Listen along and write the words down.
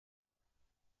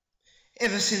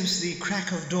Ever since the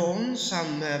crack of dawn,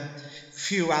 some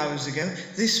few hours ago,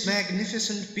 this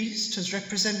magnificent beast has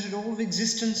represented all of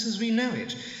existence as we know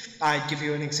it. I'd give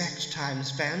you an exact time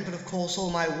span, but of course all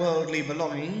my worldly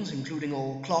belongings, including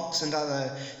all clocks and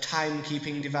other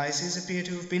timekeeping devices, appear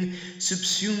to have been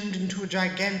subsumed into a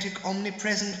gigantic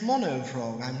omnipresent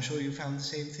monofrog. I'm sure you found the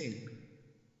same thing.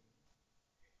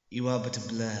 You are but a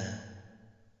blur,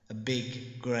 a big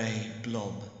grey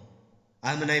blob.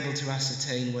 I'm unable to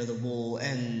ascertain where the wall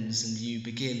ends and you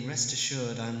begin. Rest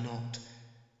assured I'm not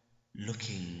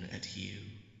looking at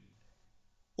you.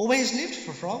 Always lived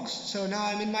for frogs, so now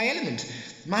I'm in my element.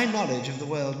 My knowledge of the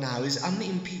world now is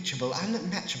unimpeachable,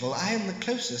 unmatchable. I am the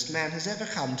closest man has ever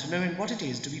come to knowing what it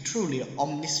is to be truly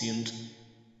omniscient.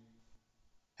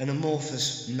 An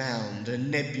amorphous mound, a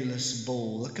nebulous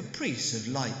ball, a caprice of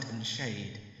light and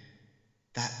shade.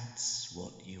 That's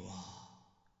what you are.